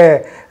ಗೀತೆ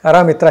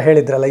ಅರಾಮಿತ್ರ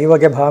ಹೇಳಿದ್ರಲ್ಲ,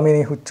 ಇವಾಗೆ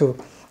ಭಾಮಿನಿ ಹುಚ್ಚು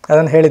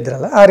ಅದನ್ನು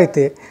ಹೇಳಿದ್ರಲ್ಲ, ಆ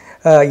ರೀತಿ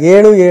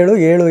 7 7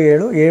 7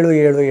 7 7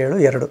 7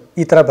 7 2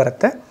 ಈ ಥರ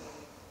ಬರುತ್ತೆ.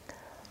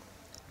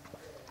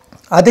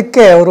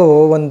 ಅದಕ್ಕೆ ಅವರು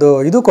ಒಂದು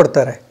ಇದು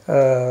ಕೊಡ್ತಾರೆ,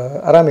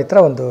 ಅರಾಮಿತ್ರ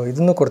ಒಂದು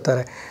ಇದನ್ನು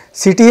ಕೊಡ್ತಾರೆ.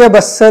 ಸಿಟಿಯ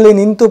ಬಸ್ಸಲ್ಲಿ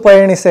ನಿಂತು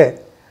ಪಯಣಿಸೆ,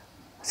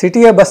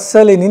 ಸಿಟಿಯ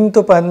ಬಸ್ಸಲ್ಲಿ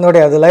ನಿಂತು ನೋಡಿ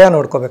ಅದು ಲಯ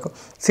ನೋಡ್ಕೋಬೇಕು.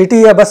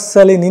 ಸಿಟಿಯ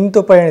ಬಸ್ಸಲ್ಲಿ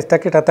ನಿಂತು ಪಯಣಿಸಿ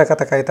ತಕಿಟ ತಕ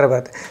ತಕ ಈ ಥರ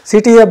ಬರುತ್ತೆ.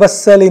 ಸಿಟಿಯ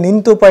ಬಸ್ಸಲ್ಲಿ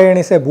ನಿಂತು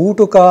ಪಯಣಿಸೆ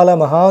ಬೂಟು ಕಾಲ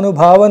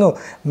ಮಹಾನುಭಾವನು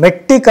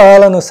ಮೆಟ್ಟಿ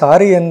ಕಾಲನು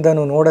ಸಾರಿ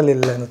ಎಂದನು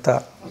ನೋಡಲಿಲ್ಲನುತ.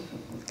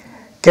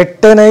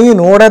 ಕೆಟ್ಟನೈ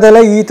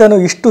ನೋಡದಲೇ ಈತನು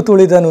ಇಷ್ಟು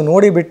ತುಳಿದನು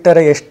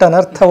ನೋಡಿಬಿಟ್ಟರೆ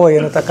ಎಷ್ಟನರ್ಥವೋ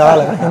ಎನ್ನುತ್ತ ಕಾಲ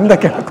ಹಿಂದೆ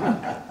ಕೇಳ್ಕೊಂಡು.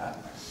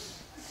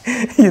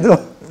 ಇದು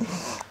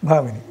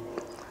ಭಾಮಿನಿ.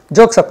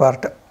 ಜೋಕ್ಸ್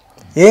ಅಪಾರ್ಟ್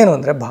ಏನು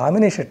ಅಂದರೆ,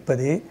 ಭಾಮಿನಿ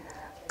ಷಟ್ಪದಿ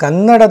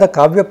ಕನ್ನಡದ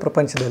ಕಾವ್ಯ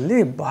ಪ್ರಪಂಚದಲ್ಲಿ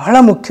ಬಹಳ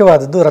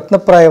ಮುಖ್ಯವಾದದ್ದು,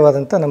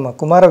 ರತ್ನಪ್ರಾಯವಾದಂಥ ನಮ್ಮ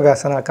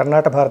ಕುಮಾರವ್ಯಾಸನ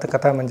ಕರ್ನಾಟಕ ಭಾರತ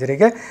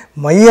ಕಥಾಮಂಜರಿಗೆ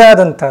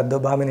ಮೈಯಾದಂಥದ್ದು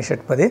ಭಾಮಿನಿ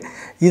ಷಟ್ಪದಿ.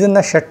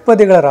 ಇದನ್ನು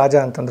ಷಟ್ಪದಿಗಳ ರಾಜ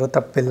ಅಂತಂದರೂ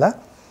ತಪ್ಪಿಲ್ಲ.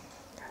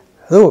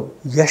 ಅದು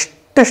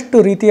ಎಷ್ಟೆಷ್ಟು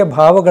ರೀತಿಯ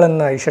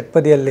ಭಾವಗಳನ್ನು ಈ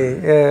ಷಟ್ಪದಿಯಲ್ಲಿ,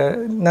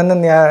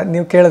 ನನ್ನನ್ನು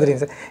ನೀವು ಕೇಳಿದ್ರಿ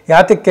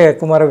ಯಾತಕ್ಕೆ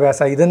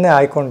ಕುಮಾರವ್ಯಾಸ ಇದನ್ನೇ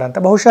ಆಯ್ಕೊಂಡ ಅಂತ.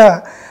 ಬಹುಶಃ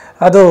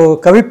ಅದು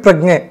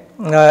ಕವಿಪ್ರಜ್ಞೆ,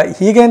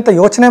 ಹೀಗೆ ಅಂತ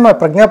ಯೋಚನೆ ಮಾಡಿ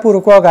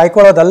ಪ್ರಜ್ಞಾಪೂರ್ವಕವಾಗಿ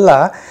ಆಯ್ಕೊಳ್ಳೋದಲ್ಲ,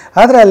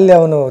 ಆದರೆ ಅಲ್ಲಿ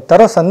ಅವನು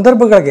ತರೋ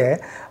ಸಂದರ್ಭಗಳಿಗೆ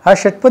ಆ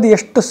ಷಟ್ಪದಿ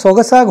ಎಷ್ಟು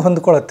ಸೊಗಸಾಗಿ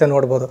ಹೊಂದ್ಕೊಳ್ಳುತ್ತೆ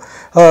ನೋಡ್ಬೋದು.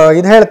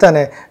 ಇದು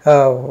ಹೇಳ್ತಾನೆ,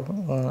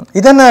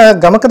 ಇದನ್ನು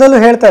ಗಮಕದಲ್ಲೂ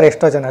ಹೇಳ್ತಾರೆ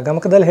ಎಷ್ಟೋ ಜನ,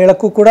 ಗಮಕದಲ್ಲಿ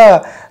ಹೇಳೋಕ್ಕೂ ಕೂಡ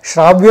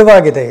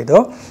ಶ್ರಾವ್ಯವಾಗಿದೆ ಇದು.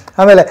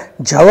 ಆಮೇಲೆ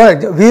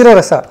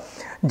ವೀರರಸ,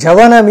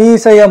 ಜವನ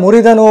ಮೀಸೆಯ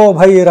ಮುರಿದನೋ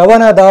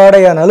ಭೈರವನ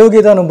ದಾಡೆಯ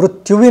ನಲುಗಿದನು,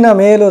 ಮೃತ್ಯುವಿನ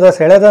ಮೇಲುದ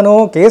ಸೆಳೆದನೋ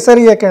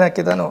ಕೇಸರಿಯ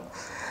ಕೆಣಕಿದನು,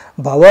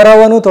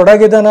 ಬವರವನು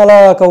ತೊಡಗಿದನಲ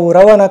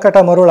ಕೌರವನ ಕಟ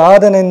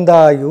ಮರುಳಾದನೆಂದ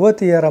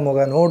ಯುವತಿಯರ ಮೊಗ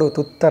ನೋಡು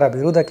ತುತ್ತರ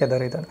ಬಿರುದ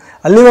ಕೆದರಿದನು.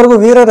 ಅಲ್ಲಿವರೆಗೂ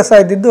ವೀರರಸ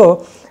ಇದ್ದಿದ್ದು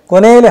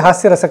ಕೊನೆಯಲ್ಲಿ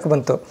ಹಾಸ್ಯರಸಕ್ಕೆ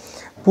ಬಂತು.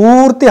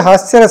 ಪೂರ್ತಿ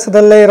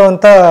ಹಾಸ್ಯರಸದಲ್ಲೇ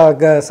ಇರುವಂಥ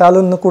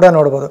ಸಾಲನ್ನು ಕೂಡ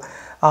ನೋಡ್ಬೋದು.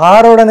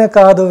 ಆರೊಡನೆ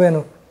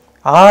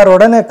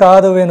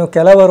ಕಾದುವೆನು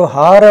ಕೆಲವರು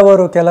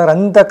ಹಾರವರು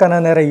ಕೆಲರಂತಕನ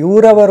ನೆರೆ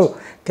ಇವರವರು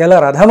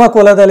ಕೆಲರ ಅಧಮ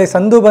ಕುಲದಲ್ಲಿ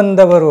ಸಂದು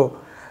ಬಂದವರು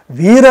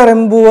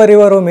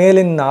ವೀರರೆಂಬುವರಿವರು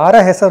ಮೇಲಿನಾರ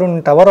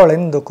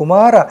ಹೆಸರುಂಟವರೊಳೆಂದು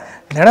ಕುಮಾರ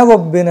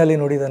ನೆಣಗೊಬ್ಬಿನಲ್ಲಿ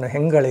ನುಡಿದನು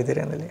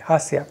ಹೆಂಗಳಿದಿರೆನಲ್ಲಿ.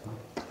 ಹಾಸ್ಯ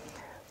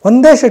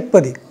ಒಂದೇ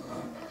ಷಟ್ಪದಿ.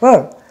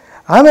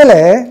 ಆಮೇಲೆ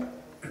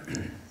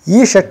ಈ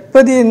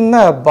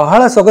ಷಟ್ಪದಿಯನ್ನು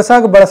ಬಹಳ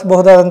ಸೊಗಸಾಗಿ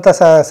ಬಳಸಬಹುದಾದಂಥ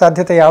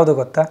ಸಾಧ್ಯತೆ ಯಾವುದು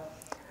ಗೊತ್ತಾ?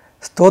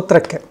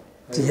 ಸ್ತೋತ್ರಕ್ಕೆ.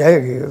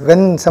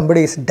 When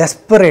somebody is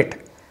desperate.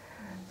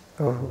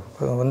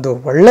 ಒಂದು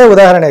ಒಳ್ಳೆಯ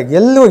ಉದಾಹರಣೆ,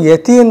 ಎಲ್ಲೂ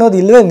ಯತಿ ಅನ್ನೋದು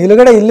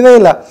ನಿಲುಗಡೆ ಇಲ್ಲವೇ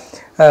ಇಲ್ಲ.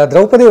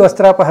 ದ್ರೌಪದಿ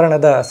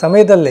ವಸ್ತ್ರಾಪಹರಣದ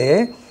ಸಮಯದಲ್ಲಿ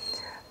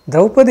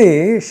ದ್ರೌಪದಿ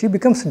ಶಿ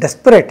ಬಿಕಮ್ಸ್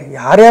ಡೆಸ್ಪರೇಟ್.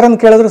 ಯಾರ್ಯಾರನ್ನು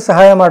ಕೇಳಿದ್ರೂ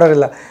ಸಹಾಯ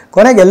ಮಾಡೋರಿಲ್ಲ.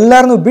 ಕೊನೆಗೆ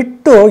ಎಲ್ಲರನ್ನೂ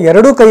ಬಿಟ್ಟು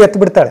 2 ಕೈ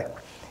ಎತ್ತಿಬಿಡ್ತಾಳೆ.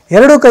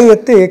 2 ಕೈ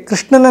ಎತ್ತಿ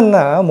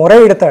ಕೃಷ್ಣನನ್ನು ಮೊರೆ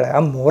ಇಡ್ತಾಳೆ.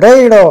 ಆ ಮೊರೆ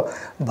ಇಡೋ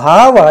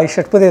ಭಾವ ಈ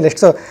ಷಟ್ಪದಿಯಲ್ಲಿ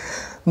ಎಷ್ಟು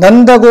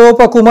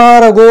ನಂದಗೋಪ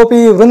ಕುಮಾರ ಗೋಪಿ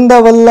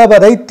ವೃಂದವಲ್ಲಭ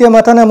ದೈತ್ಯ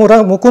ಮಥನ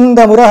ಮುಕುಂದ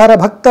ಮುರಹರ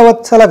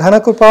ಭಕ್ತವತ್ಸಲ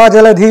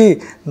ಘನಕೃಪಾಜಲಧಿ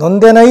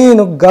ನೊಂದೆನೈ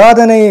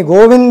ನುಗ್ಗಾದನೈ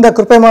ಗೋವಿಂದ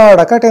ಕೃಪೆ ಮಾಡ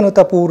ಕಟೆನುತ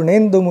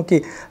ಪೂರ್ಣೇಂದು ಮುಖಿ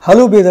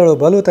ಹಲುಬಿದಳು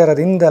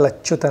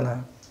ಬಲುತೆರದಿಂದಲಚ್ಯುತನ.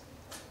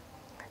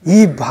 ಈ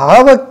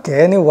ಭಾವಕ್ಕೆ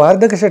ನೀವು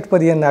ವಾರ್ಧಕ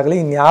ಷಟ್ಪದಿಯನ್ನಾಗಲಿ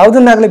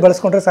ಇನ್ಯಾವುದನ್ನಾಗಲಿ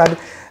ಬಳಸ್ಕೊಂಡ್ರೆ ಸಾಧ್ಯ.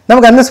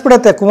 ನಮ್ಗೆ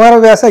ಅನ್ನಿಸ್ಬಿಡತ್ತೆ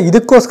ಕುಮಾರವ್ಯಾಸ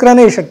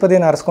ಇದಕ್ಕೋಸ್ಕರನೇ ಈ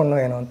ಷಟ್ಪದಿಯನ್ನು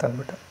ಆರಿಸ್ಕೊಂಡು ಏನೋ ಅಂತ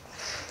ಅಂದ್ಬಿಟ್ಟು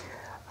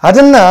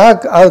ಅದನ್ನು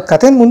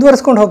ಕಥೆಯನ್ನು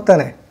ಮುಂದುವರಿಸ್ಕೊಂಡು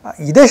ಹೋಗ್ತಾನೆ.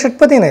 ಇದೇ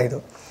ಷಟ್ಪದಿನೇ ಇದು.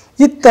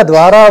 ಇತ್ತ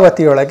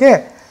ದ್ವಾರಾವತಿಯೊಳಗೆ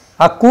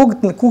ಆ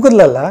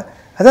ಕೂಗದ್ಲಲ್ಲ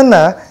ಅದನ್ನು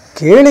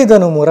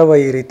ಕೇಳಿದನು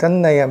ಮುರವೈರಿ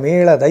ತನ್ನಯ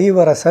ಮೇಳ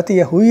ದೈವರ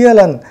ಸತಿಯ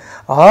ಹುಯ್ಯಲನ್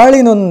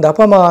ಆಳಿನೊಂದು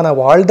ಅಪಮಾನ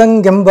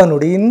ವಾಳ್ದಂಗೆಂಬ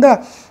ನುಡಿಯಿಂದ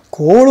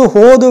ಕೋಳು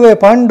ಹೋದುವೆ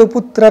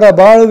ಪಾಂಡುಪುತ್ರರ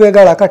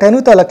ಬಾಳುವೆಗಳ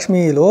ಕಟೆನುತ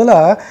ಲಕ್ಷ್ಮೀ ಲೋಲ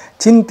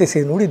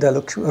ಚಿಂತಿಸಿ ನುಡಿದ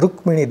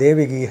ರುಕ್ಮಿಣಿ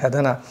ದೇವಿಗಿ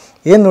ಹದನ.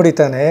 ಏನು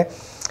ನುಡಿತಾನೆ?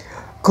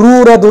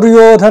 ಕ್ರೂರ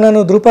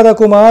ದುರ್ಯೋಧನನು ದೃಪದ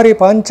ಕುಮಾರಿ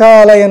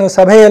ಪಾಂಚಾಲಯನು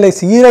ಸಭೆಯಲ್ಲಿ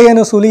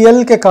ಸೀರೆಯನು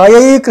ಸುಲಿಯಲ್ಕೆ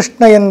ಕಾಯೈ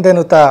ಕೃಷ್ಣ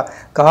ಎಂದೆನುತ.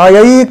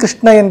 ಕಾಯೈ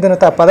ಕೃಷ್ಣ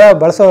ಎಂದೆನುತ ಪದ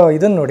ಬಳಸೋ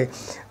ಇದನ್ನು ನೋಡಿ.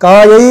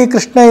 ಕಾಯೈ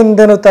ಕೃಷ್ಣ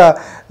ಎಂದೆನುತ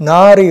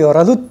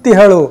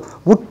ನಾರಿಯೊರಲುತ್ತಿಹಳು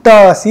ಉಟ್ಟ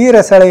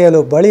ಸೀರೆ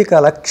ಸೆಳೆಯಲು ಬಳಿಕ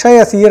ಲಕ್ಷಯ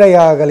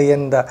ಸೀರೆಯಾಗಲಿ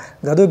ಎಂದ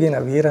ಗದುಗಿನ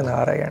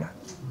ವೀರನಾರಾಯಣ.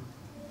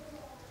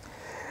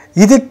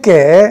 ಇದಕ್ಕೆ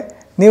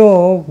ನೀವು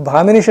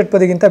ಭಾಮಿನಿ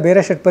ಷಟ್ಪದಿಗಿಂತ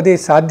ಬೇರೆ ಷಟ್ಪದಿ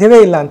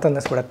ಸಾಧ್ಯವೇ ಇಲ್ಲ ಅಂತ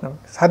ಅನ್ನಿಸ್ಬಿಡತ್ತೆ.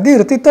 ನಮ್ಗೆ ಸಾಧ್ಯ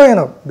ಇರ್ತಿತ್ತೋ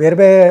ಏನೋ,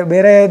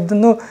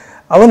 ಬೇರೆದನ್ನು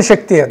ಅವನ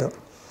ಶಕ್ತಿ ಅದು.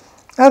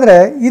 ಆದರೆ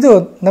ಇದು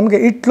ನಮಗೆ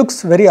ಇಟ್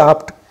ಲುಕ್ಸ್ ವೆರಿ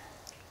ಆಪ್ಟ್.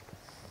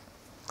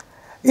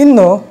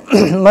 ಇನ್ನು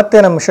ಮತ್ತೆ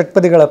ನಮ್ಮ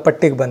ಷಟ್ಪದಿಗಳ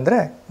ಪಟ್ಟಿಗೆ ಬಂದರೆ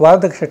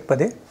ವಾರ್ಧಕ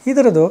ಷಟ್ಪದಿ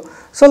ಇದರದು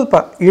ಸ್ವಲ್ಪ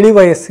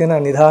ಇಳಿವಯಸ್ಸಿನ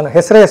ನಿಧಾನ,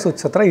 ಹೆಸರೇ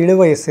ಸೂಚಿಸತ್ರ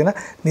ಇಳಿವಯಸ್ಸಿನ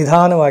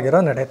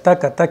ನಿಧಾನವಾಗಿರೋ ನಡೆ,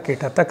 ತಕ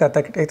ತಕ್ಕಿಟ ತಕ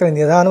ತಕ್ಕಿಟ ಈ ಥರ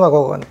ನಿಧಾನವಾಗಿ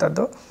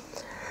ಹೋಗುವಂಥದ್ದು.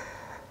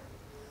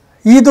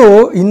 ಇದು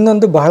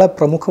ಇನ್ನೊಂದು ಬಹಳ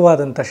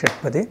ಪ್ರಮುಖವಾದಂಥ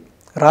ಷಟ್ಪದಿ.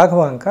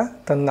 ರಾಘವಾಂಕ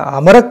ತನ್ನ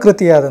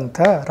ಅಮರಕೃತಿಯಾದಂಥ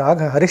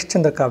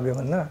ಹರಿಶ್ಚಂದ್ರ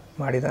ಕಾವ್ಯವನ್ನು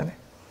ಮಾಡಿದ್ದಾನೆ.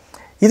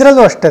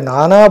 ಇದರಲ್ಲೂ ಅಷ್ಟೇ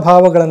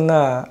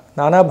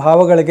ನಾನಾ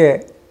ಭಾವಗಳಿಗೆ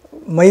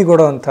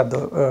ಮೈಗೊಡೋ ಅಂಥದ್ದು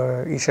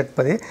ಈ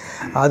ಷಟ್ಪದಿ.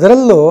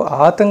 ಅದರಲ್ಲೂ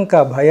ಆತಂಕ,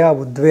 ಭಯ,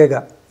 ಉದ್ವೇಗ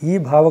ಈ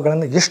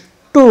ಭಾವಗಳನ್ನು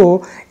ಎಷ್ಟು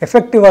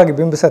ಎಫೆಕ್ಟಿವ್ ಆಗಿ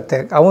ಬಿಂಬಿಸುತ್ತೆ.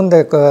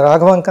 ಅವಂದೇ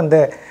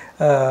ರಾಘವಾಂಕಂದೇ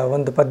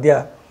ಒಂದು ಪದ್ಯ,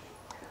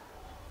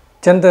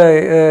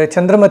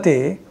 ಚಂದ್ರಮತಿ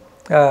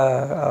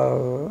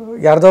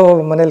ಯಾರ್ದೋ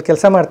ಮನೇಲಿ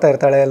ಕೆಲಸ ಮಾಡ್ತಾ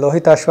ಇರ್ತಾಳೆ,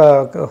 ಲೋಹಿತಾಶ್ವ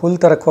ಹುಲ್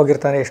ತರಕ್ಕೆ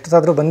ಹೋಗಿರ್ತಾನೆ,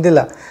 ಎಷ್ಟೊತ್ತಾದರೂ ಬಂದಿಲ್ಲ,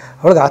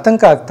 ಅವಳಿಗೆ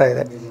ಆತಂಕ ಆಗ್ತಾ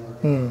ಇದೆ.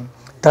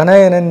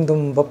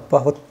 ತನಯನೆಂದುಂಬಪ್ಪ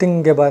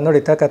ಹೊತ್ತಿಂಗೆ ನೋಡಿ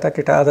ತಕ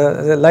ತಕಿಟ ಅದು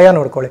ಲಯ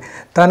ನೋಡ್ಕೊಳ್ಳಿ.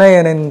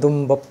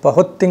 ತನಯನೆಂದುಂಬಪ್ಪ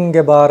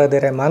ಹೊತ್ತಿಂಗೆ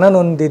ಬಾರದೆರೆ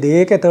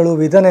ಮನನೊಂದಿದೇಕೆ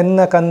ತಳುವಿದನೆನ್ನ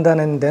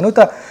ಕಂದನೆಂದೆನುತ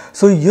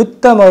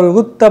ಸುಯುತ್ತ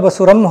ಮರುಗುತ್ತ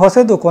ಸುರಂ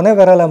ಹೊಸೆದು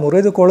ಕೊನೆವೆರಲ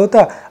ಮುರಿದುಕೊಳ್ಳುತ್ತ.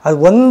 ಅದು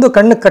ಒಂದು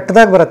ಕಣ್ಣು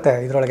ಕಟ್ಟದಾಗ ಬರುತ್ತೆ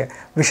ಇದರೊಳಗೆ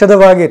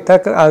ವಿಶದವಾಗಿ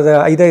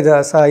ಅದು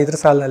ಇದ್ರ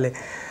ಸಾಲಿನಲ್ಲಿ.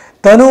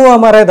 ತನುವ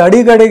ಮರೆದ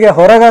ಅಡಿಗಡಿಗೆ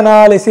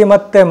ಹೊರಗನಾಲಿಸಿ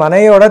ಮತ್ತೆ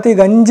ಮನೆಯೊಡತಿ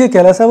ಗಂಜಿ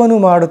ಕೆಲಸವನ್ನು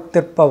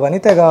ಮಾಡುತ್ತಿಪ್ಪ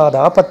ವನಿತೆಗಾದ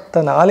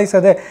ಆಪತ್ತ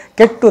ನಾಲಿಸದೆ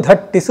ಕೆಟ್ಟು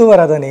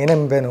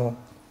ಧಟ್ಟಿಸುವರದನೇನೆಂಬೆನು.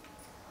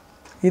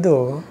 ಇದು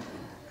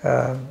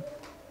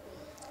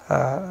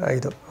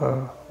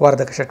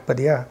ವಾರ್ಧಕ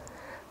ಷಟ್ಪದಿಯ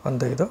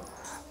ಒಂದು ಇದು.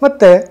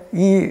 ಮತ್ತು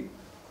ಈ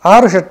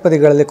 6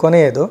 ಷಟ್ಪದಿಗಳಲ್ಲಿ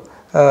ಕೊನೆಯದು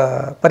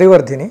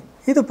ಪರಿವರ್ಧಿನಿ.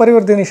 ಇದು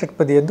ಪರಿವರ್ಧಿನಿ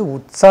ಷಟ್ಪದಿಯದ್ದು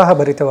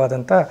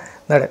ಉತ್ಸಾಹಭರಿತವಾದಂಥ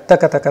ನಡೆ,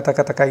 ತಕ ತಕ ತಕ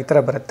ತಕ ಈ ಥರ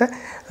ಬರುತ್ತೆ.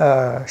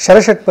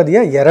 ಶರಷಟ್ಪದಿಯ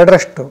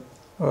 2ರಷ್ಟು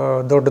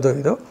ದೊಡ್ಡದು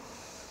ಇದು.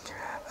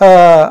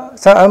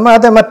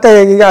 ಮತ್ತೆ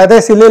ಈಗ ಅದೇ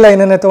ಸಿಲ್ಲಿ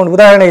ಲೈನನ್ನೇ ತೊಗೊಂಡು,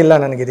 ಉದಾಹರಣೆ ಇಲ್ಲ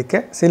ನನಗಿದಕ್ಕೆ,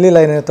 ಸಿಲ್ಲಿ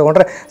ಲೈನನ್ನೇ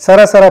ತೊಗೊಂಡ್ರೆ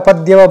ಸರಸರ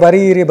ಪದ್ಯವ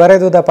ಬರೀರಿ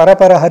ಬರೆದುದ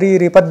ಪರಪರ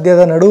ಹರೀರಿ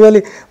ಪದ್ಯದ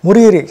ನಡುವಲಿ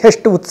ಮುರೀರಿ.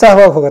 ಎಷ್ಟು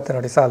ಉತ್ಸಾಹವಾಗಿ ಹೋಗುತ್ತೆ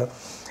ನೋಡಿ ಸಾಲು.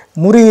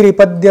 ಮುರೀರಿ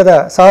ಪದ್ಯದ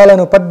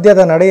ಸಾಲನು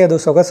ಪದ್ಯದ ನಡೆಯದು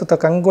ಸೊಗಸುತ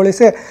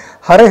ಕಂಗೊಳಿಸೆ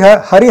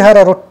ಹರಿಹರ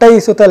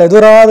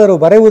ರೊಟ್ಟೈಸುತ್ತಲೆದುರಾದರೂ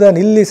ಬರೆಯುವುದ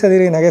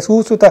ನಿಲ್ಲಿಸದಿರಿ ನಗೆ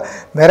ಸೂಸುತ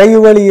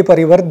ಮೆರೆಯುವಳಿ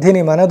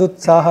ಪರಿವರ್ಧಿನಿ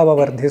ಮನದುತ್ಸಾಹವ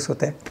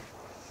ವರ್ಧಿಸುತ್ತೆ.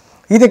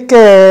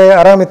 ಇದಕ್ಕೆ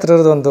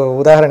ಅರಾಮಿತ್ರರದೊಂದು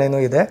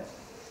ಉದಾಹರಣೆಯೂ ಇದೆ.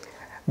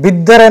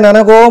 ಬಿದ್ದರೆ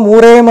ನನಗೋ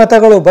 3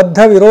 ಮತಗಳು ಬದ್ಧ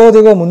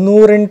ವಿರೋಧಿಗೋ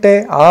 308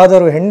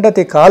 ಆದರೂ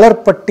ಹೆಂಡತಿ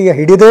ಕಾಲರ್ಪಟ್ಟಿಯ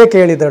ಹಿಡಿದೇ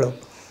ಕೇಳಿದಳು.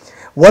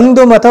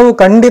 1 ಮತವು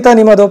ಖಂಡಿತ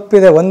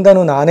ನಿಮದೊಪ್ಪಿದೆ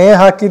ಒಂದನ್ನು ನಾನೇ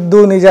ಹಾಕಿದ್ದು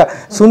ನಿಜ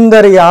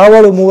ಸುಂದರಿ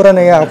ಯಾವಳು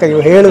 3ನೆಯ ಆಕೆಯು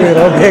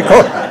ಹೇಳುವಿರೋ ಬೇಕೋ.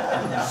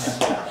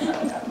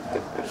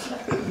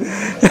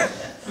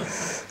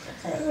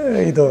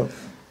 ಇದು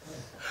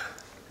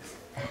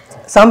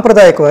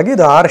ಸಾಂಪ್ರದಾಯಿಕವಾಗಿ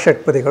ಇದು 6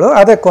 ಷಟ್ಪದಿಗಳು.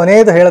 ಅದೇ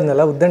ಕೊನೆಯದು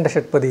ಹೇಳದ್ನಲ್ಲ ಉದ್ದಂಡ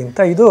ಷಟ್ಪದಿ ಅಂತ,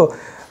 ಇದು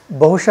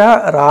ಬಹುಶಃ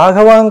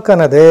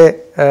ರಾಘವಾಂಕನದೇ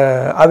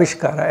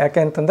ಆವಿಷ್ಕಾರ. ಯಾಕೆ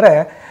ಅಂತಂದರೆ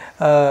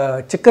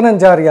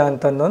ಚಿಕ್ಕನಂಜಾರ್ಯ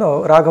ಅಂತಂದನು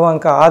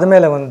ರಾಘವಾಂಕ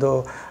ಆದಮೇಲೆ ಒಂದು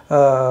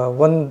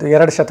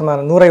 2 ಶತಮಾನ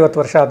 150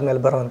 ವರ್ಷ ಆದಮೇಲೆ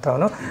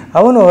ಬರುವಂಥವನು.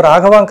 ಅವನು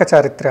ರಾಘವಾಂಕ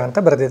ಚಾರಿತ್ರ್ಯ ಅಂತ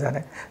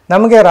ಬರೆದಿದ್ದಾನೆ.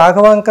 ನಮಗೆ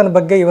ರಾಘವಾಂಕನ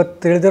ಬಗ್ಗೆ ಇವತ್ತು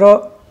ತಿಳಿದಿರೋ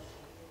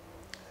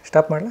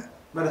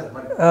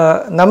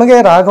ನಮಗೆ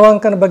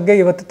ರಾಘವಾಂಕನ ಬಗ್ಗೆ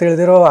ಇವತ್ತು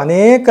ತಿಳಿದಿರೋ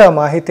ಅನೇಕ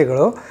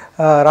ಮಾಹಿತಿಗಳು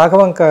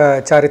ರಾಘವಾಂಕ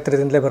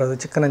ಚಾರಿತ್ರ್ಯದಿಂದಲೇ ಬರೋದು,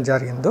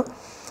 ಚಿಕ್ಕನಂಜಾರ್ಯಂದು.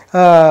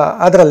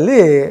 ಅದರಲ್ಲಿ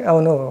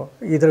ಅವನು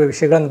ಇದರ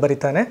ವಿಷಯಗಳನ್ನು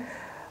ಬರಿತಾನೆ.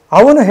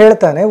 ಅವನು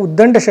ಹೇಳ್ತಾನೆ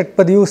ಉದ್ದಂಡ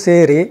ಷಟ್ಪದಿಯೂ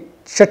ಸೇರಿ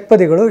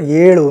ಷಟ್ಪದಿಗಳು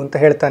 7 ಅಂತ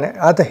ಹೇಳ್ತಾನೆ.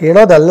 ಅದು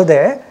ಹೇಳೋದಲ್ಲದೆ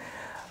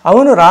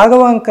ಅವನು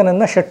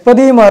ರಾಘವಾಂಕನನ್ನು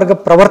ಷಟ್ಪದಿ ಮಾರ್ಗ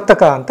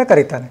ಪ್ರವರ್ತಕ ಅಂತ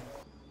ಕರೀತಾನೆ.